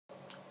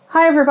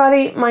Hi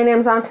everybody, my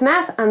name's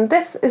Antoinette and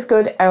this is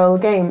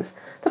GoodOwlGames,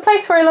 the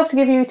place where I love to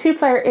give you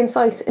two-player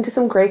insights into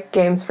some great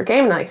games for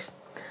game night.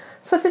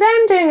 So today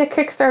I'm doing a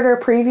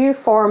Kickstarter preview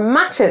for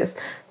Matches,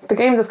 the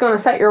game that's going to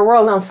set your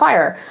world on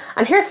fire.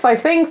 And here's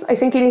 5 things I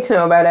think you need to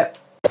know about it.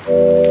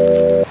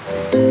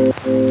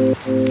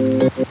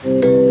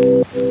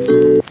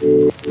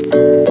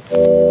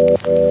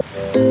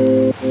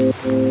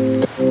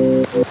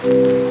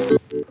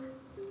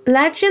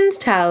 Legends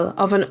tell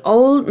of an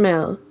old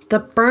mill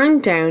that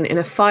burned down in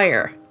a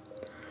fire.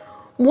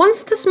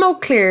 Once the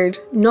smoke cleared,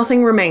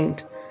 nothing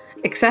remained,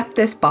 except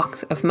this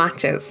box of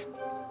matches.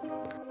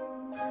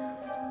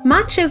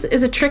 Matches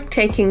is a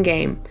trick-taking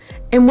game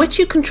in which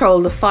you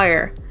control the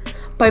fire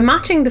by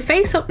matching the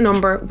face-up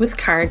number with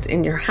cards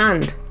in your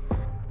hand.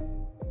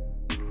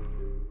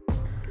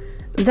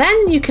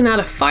 Then you can add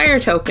a fire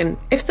token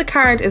if the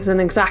card is an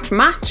exact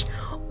match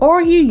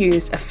or you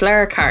used a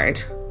flare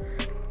card.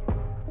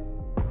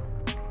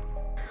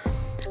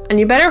 And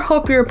you better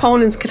hope your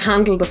opponents can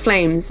handle the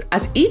flames,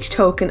 as each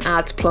token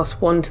adds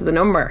 +1 to the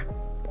number.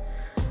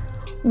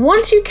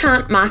 Once you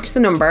can't match the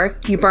number,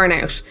 you burn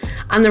out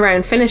and the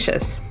round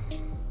finishes.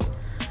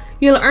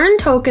 You'll earn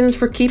tokens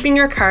for keeping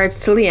your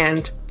cards till the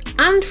end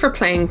and for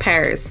playing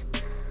pairs.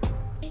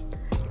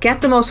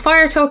 Get the most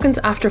fire tokens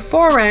after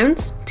 4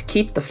 rounds to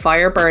keep the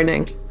fire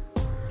burning.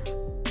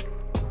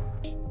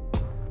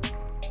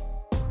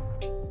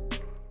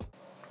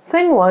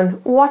 Thing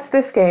 1, what's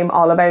this game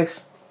all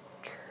about?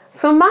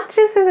 So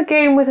Matches is a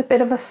game with a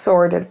bit of a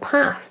sordid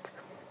past.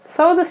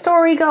 So the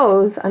story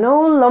goes, an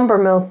old lumber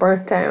mill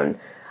burnt down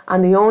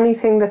and the only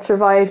thing that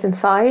survived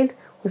inside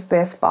was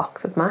this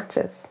box of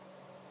matches.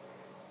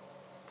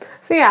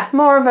 So yeah,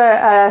 more of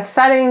a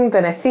setting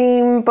than a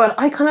theme, but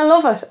I kind of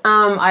love it.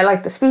 I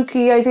like the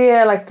spooky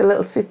idea, I like the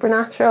little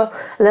supernatural,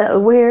 a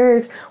little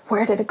weird,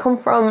 where did it come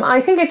from?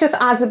 I think it just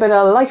adds a bit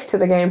of life to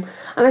the game,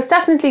 and it's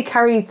definitely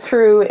carried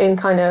through in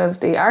kind of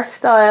the art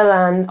style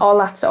and all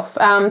that stuff.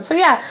 So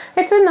yeah,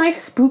 it's a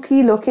nice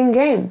spooky looking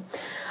game.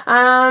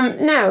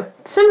 Now,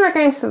 similar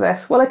games to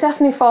this, well, it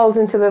definitely falls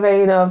into the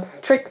vein of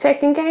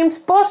trick-taking games,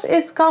 but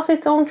it's got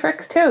its own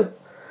tricks too.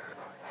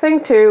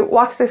 Thing 2,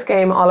 what's this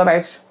game all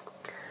about?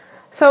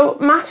 So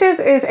Matches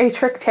is a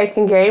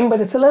trick-taking game,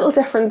 but it's a little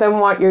different than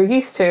what you're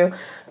used to,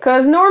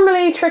 because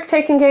normally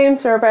trick-taking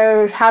games are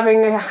about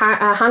having a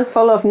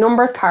handful of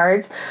numbered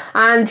cards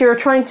and you're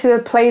trying to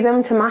play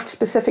them to match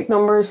specific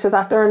numbers so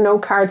that there are no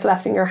cards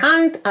left in your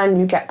hand and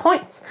you get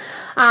points.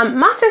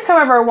 Matches,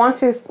 however,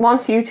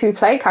 wants you to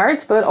play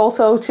cards, but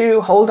also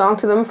to hold on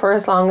to them for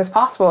as long as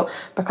possible,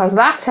 because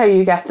that's how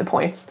you get the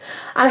points.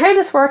 And how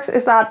this works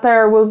is that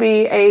there will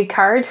be a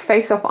card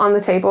face up on the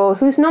table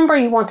whose number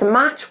you want to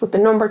match with the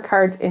numbered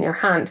cards in your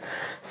hand.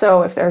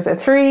 So if there's a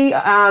 3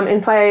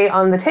 in play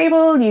on the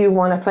table, you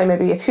want to play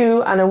maybe a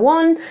 2 and a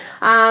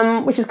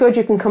 1, which is good.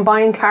 You can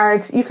combine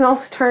cards. You can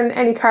also turn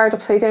any card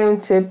upside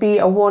down to be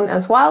a 1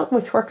 as well,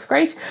 which works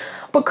great.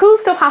 But cool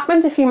stuff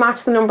happens if you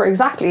match the number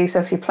exactly. So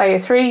if you play a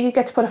 3, you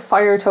get to put a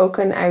fire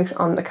token out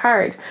on the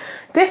card.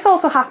 This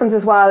also happens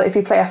as well if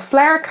you play a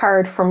flare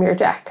card from your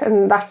deck,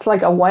 and that's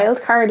like a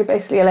wild card. It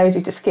basically allows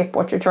you to skip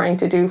what you're trying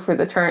to do for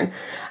the turn,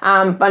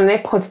 and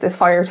it puts this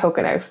fire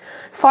token out.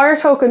 Fire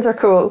tokens are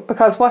cool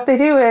because what they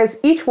do is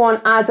each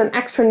one adds an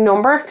extra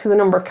number to the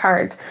numbered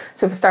card.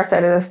 So if it starts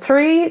out as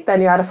 3, then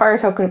you add a fire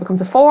token, it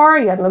becomes a 4,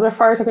 you add another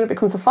fire token, it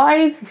becomes a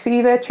 5. You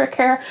see the trick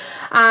here?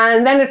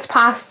 And then it's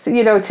passed,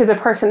 you know, to the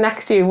person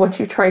next to you once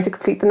you've tried to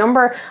complete the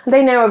number, and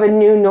they now have a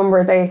new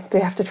number they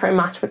have to try and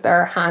match with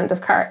their hand of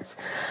cards.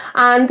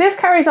 And this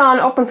carries on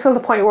up until the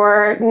point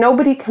where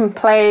nobody can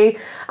play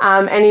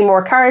any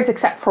more cards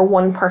except for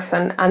one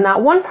person, and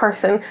that one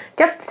person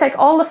gets to take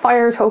all the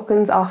fire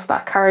tokens off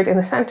that card in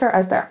the center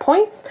as their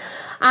points,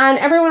 and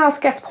everyone else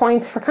gets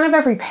points for kind of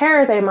every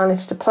pair they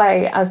managed to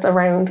play as the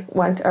round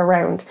went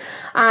around.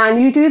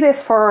 And you do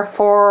this for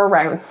 4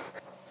 rounds.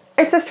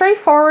 It's a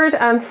straightforward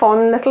and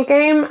fun little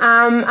game,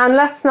 and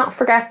let's not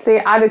forget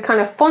the added kind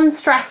of fun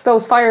stress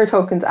those fire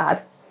tokens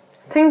add.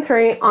 Thing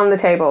 3, on the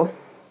table.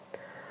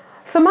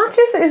 So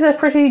Matches is a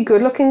pretty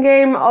good looking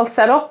game all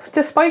set up,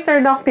 despite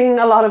there not being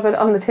a lot of it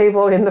on the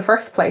table in the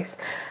first place.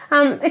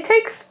 It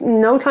takes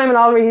no time at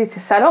all really to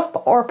set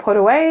up or put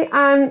away,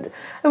 and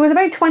it was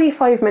about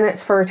 25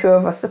 minutes for 2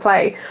 of us to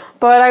play.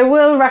 But I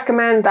will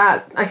recommend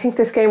that. I think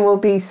this game will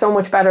be so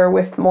much better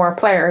with more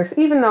players,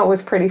 even though it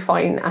was pretty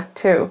fine at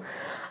 2.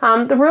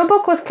 The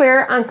rulebook was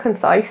clear and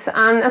concise,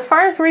 and as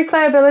far as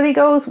replayability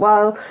goes,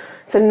 well,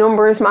 it's a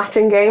numbers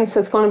matching game, so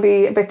it's going to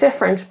be a bit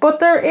different. But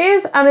there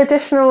is an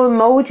additional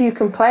mode you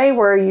can play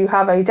where you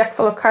have a deck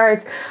full of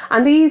cards,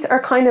 and these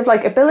are kind of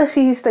like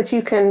abilities that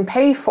you can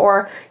pay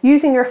for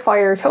using your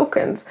fire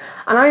tokens.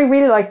 And I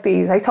really like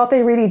these. I thought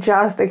they really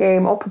jazzed the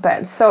game up a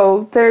bit.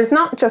 So there's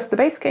not just the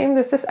base game,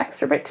 there's this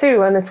extra bit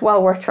too, and it's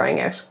well worth trying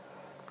out.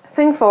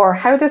 Thing 4,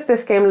 how does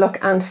this game look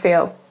and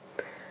feel?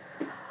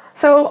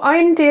 So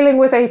I'm dealing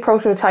with a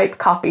prototype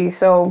copy,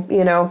 so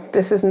you know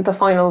this isn't the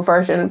final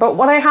version, but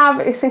what I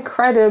have is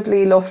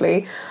incredibly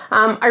lovely.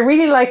 I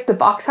really like the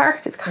box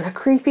art. It's kind of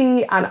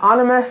creepy and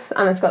ominous,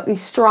 and it's got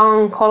these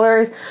strong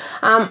colours.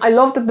 I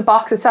love that the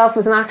box itself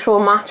is an actual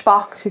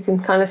matchbox. You can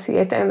kind of see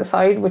it down the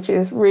side, which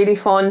is really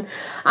fun.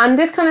 And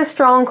this kind of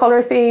strong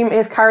colour theme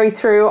is carried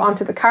through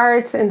onto the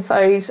cards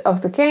inside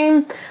of the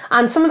game.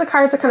 And some of the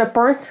cards are kind of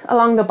burnt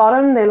along the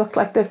bottom. They look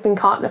like they've been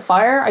caught in a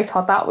fire. I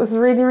thought that was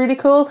really, really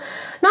cool.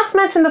 Not to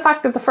mention the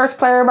fact that the first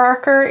player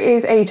marker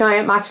is a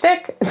giant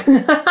matchstick,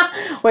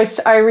 which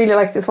I really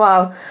liked as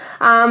well.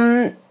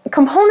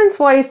 Components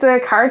wise,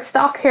 the card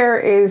stock here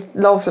is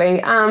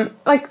lovely.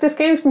 Like, this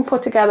game's been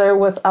put together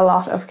with a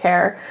lot of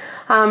care.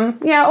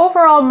 Yeah,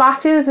 overall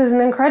Matches is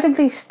an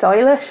incredibly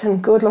stylish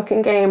and good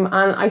looking game,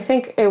 and I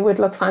think it would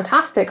look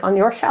fantastic on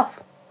your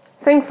shelf.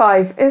 Thing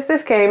 5, is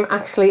this game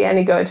actually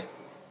any good?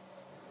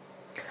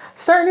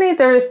 Certainly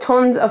there's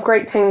tons of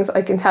great things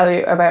I can tell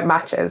you about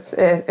Matches.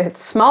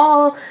 It's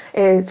small,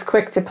 it's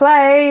quick to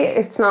play,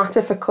 it's not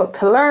difficult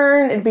to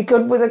learn, it'd be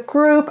good with a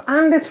group,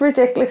 and it's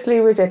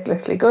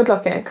ridiculously good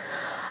looking.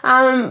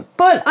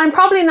 But I'm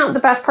probably not the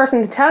best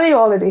person to tell you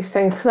all of these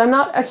things because I'm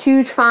not a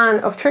huge fan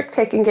of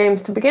trick-taking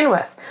games to begin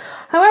with.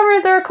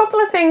 However, there are a couple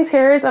of things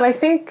here that I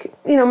think,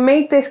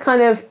 make this kind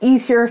of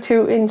easier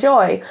to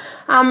enjoy.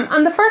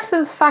 And the first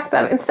is the fact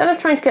that instead of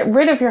trying to get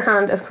rid of your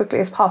hand as quickly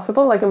as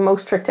possible, like in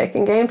most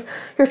trick-taking games,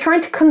 you're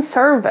trying to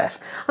conserve it.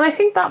 And I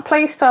think that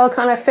play style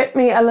kind of fit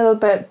me a little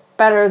bit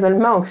better than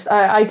most.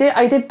 I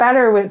did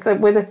better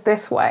with it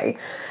this way.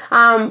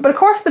 But of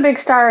course the big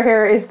star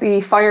here is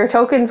the fire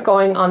tokens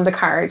going on the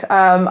card.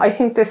 I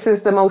think this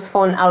is the most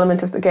fun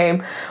element of the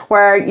game,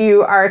 where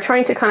you are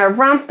trying to kind of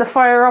ramp the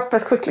fire up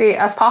as quickly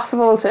as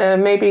possible to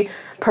maybe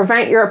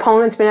prevent your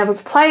opponents being able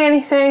to play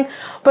anything,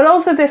 but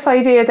also this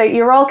idea that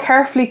you're all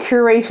carefully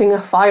curating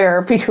a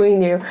fire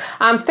between you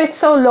fits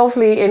so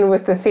lovely in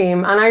with the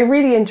theme, and I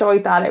really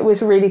enjoyed that. It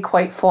was really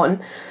quite fun.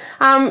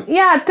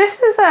 Yeah, this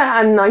is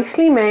a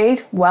nicely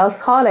made, well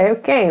thought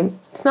out game.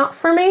 It's not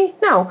for me,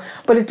 no,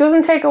 but it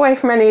doesn't take away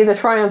from any of the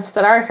triumphs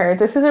that are here.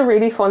 This is a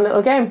really fun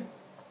little game.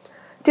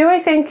 Do I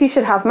think you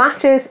should have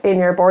Matches in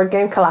your board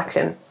game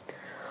collection?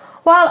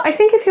 Well, I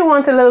think if you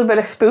want a little bit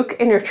of spook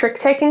in your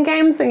trick-taking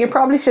games, then you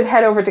probably should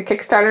head over to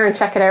Kickstarter and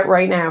check it out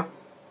right now.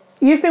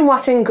 You've been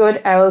watching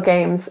Good Owl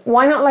Games.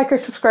 Why not like or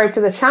subscribe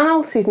to the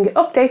channel so you can get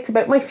updates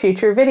about my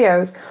future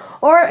videos?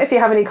 Or if you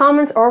have any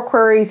comments or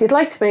queries you'd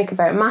like to make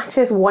about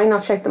Matches, why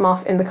not check them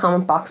off in the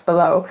comment box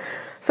below.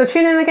 So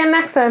tune in again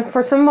next time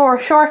for some more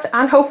short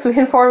and hopefully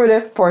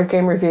informative board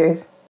game reviews.